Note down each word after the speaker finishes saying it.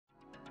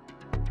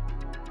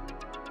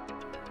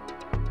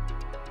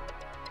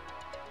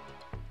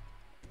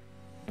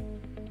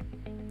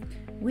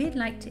We'd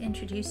like to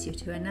introduce you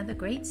to another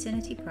great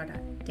Syniti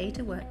product,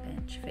 Data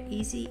Workbench, for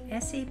easy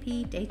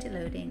SAP data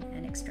loading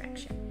and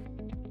extraction.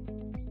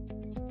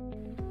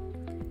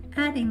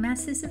 Adding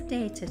masses of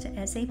data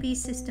to SAP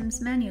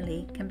systems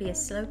manually can be a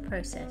slow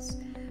process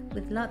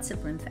with lots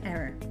of room for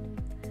error.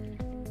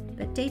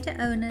 But data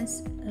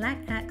owners lack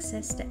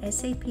access to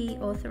SAP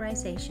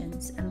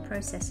authorizations and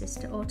processes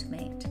to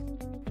automate.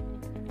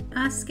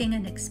 Asking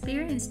an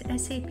experienced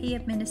SAP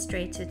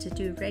administrator to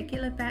do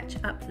regular batch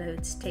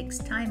uploads takes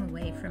time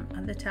away from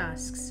other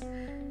tasks,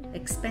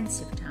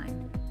 expensive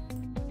time.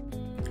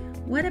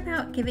 What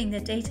about giving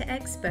the data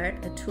expert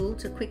a tool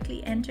to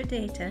quickly enter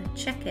data,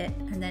 check it,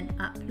 and then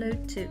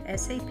upload to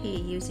SAP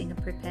using a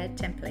prepared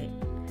template?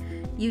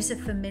 Use a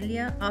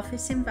familiar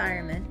Office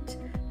environment,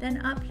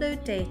 then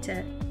upload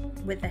data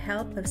with the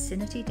help of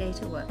Syniti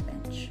Data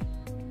Workbench.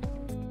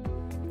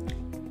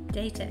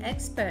 Data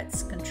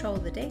experts control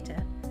the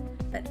data,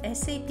 but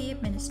SAP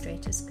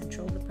administrators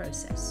control the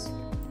process.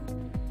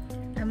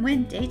 And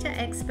when data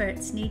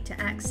experts need to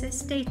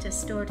access data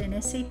stored in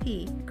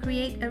SAP,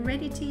 create a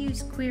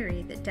ready-to-use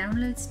query that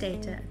downloads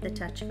data at the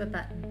touch of a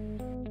button.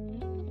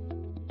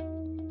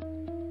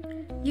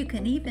 You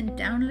can even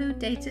download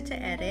data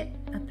to edit,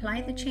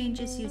 apply the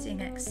changes using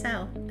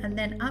Excel, and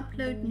then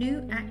upload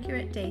new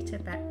accurate data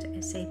back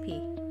to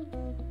SAP.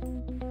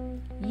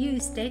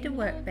 Use Data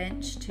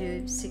Workbench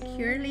to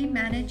securely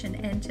manage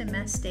and enter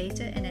mass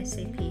data in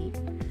SAP,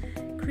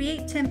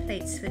 create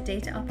templates for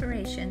data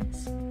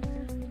operations,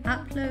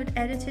 upload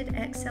edited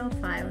Excel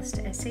files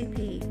to SAP,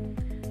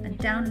 and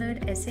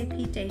download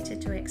SAP data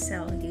to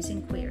Excel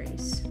using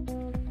queries.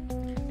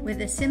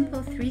 With a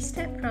simple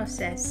three-step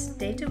process,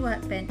 Data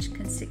Workbench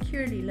can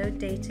securely load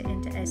data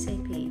into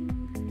SAP.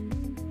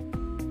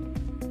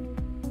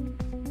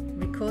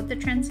 Record the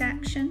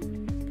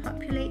transaction,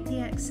 populate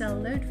the Excel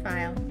load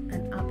file,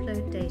 and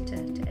upload data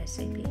to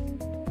SAP.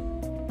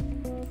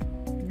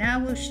 Now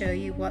we'll show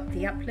you what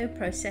the upload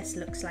process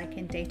looks like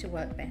in Data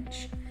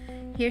Workbench.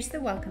 Here's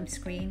the welcome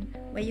screen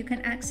where you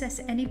can access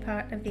any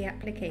part of the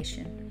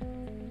application.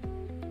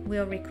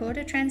 We'll record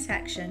a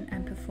transaction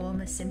and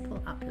perform a simple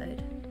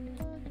upload.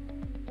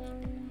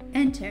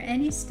 Enter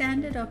any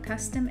standard or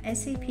custom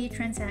SAP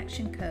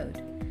transaction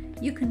code.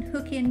 You can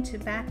hook into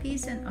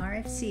BAPIs and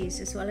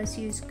RFCs as well as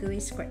use GUI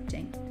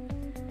scripting.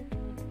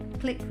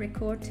 Click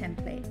Record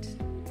Template.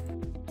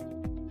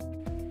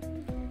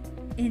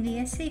 In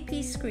the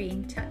SAP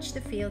screen, touch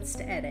the fields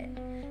to edit.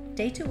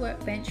 Data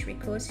Workbench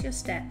records your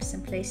steps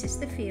and places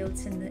the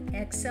fields in the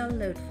Excel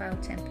load file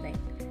template.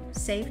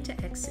 Save to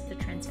exit the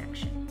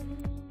transaction.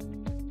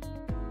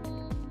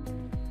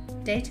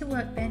 Data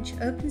Workbench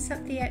opens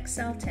up the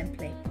Excel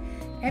template.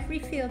 Every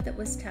field that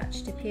was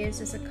touched appears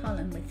as a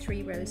column with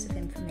 3 rows of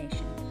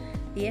information: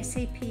 the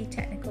SAP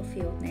technical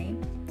field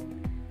name,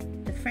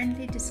 the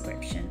friendly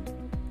description,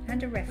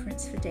 and a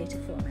reference for data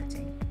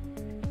formatting.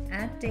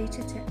 Add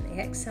data to the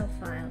Excel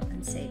file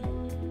and save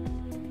it.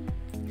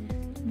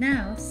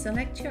 Now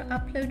select your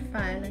upload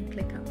file and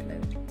click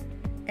Upload.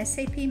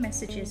 SAP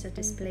messages are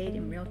displayed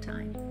in real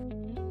time.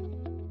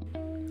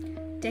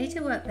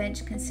 Data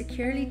Workbench can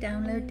securely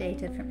download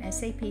data from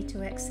SAP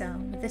to Excel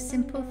with a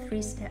simple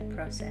 3-step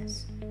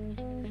process.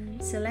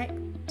 Select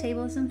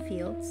Tables and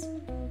Fields,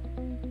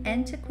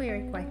 enter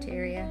query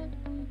criteria,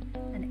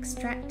 and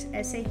extract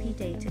SAP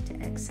data to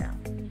Excel.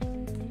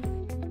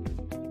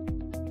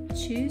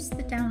 Choose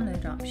the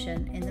download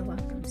option in the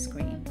welcome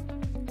screen.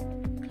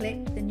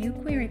 Click the New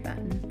Query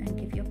button and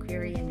give your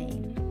query a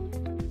name.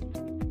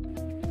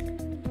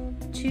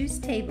 Choose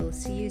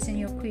tables to use in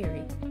your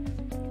query.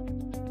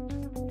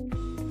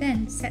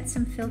 Then set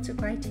some filter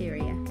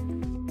criteria.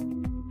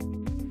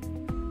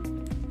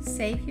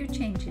 Save your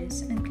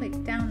changes and click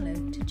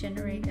Download to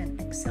generate an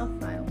Excel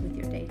file with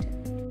your data.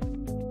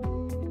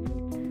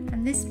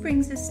 And this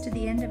brings us to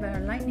the end of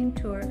our lightning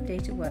tour of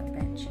Data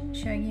Workbench,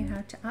 showing you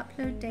how to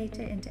upload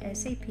data into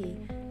SAP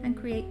and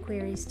create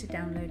queries to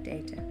download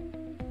data.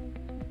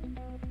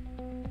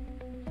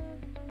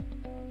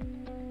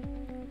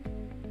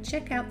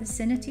 Check out the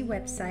Syniti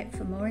website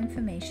for more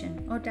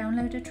information or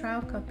download a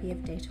trial copy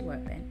of Data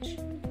Workbench.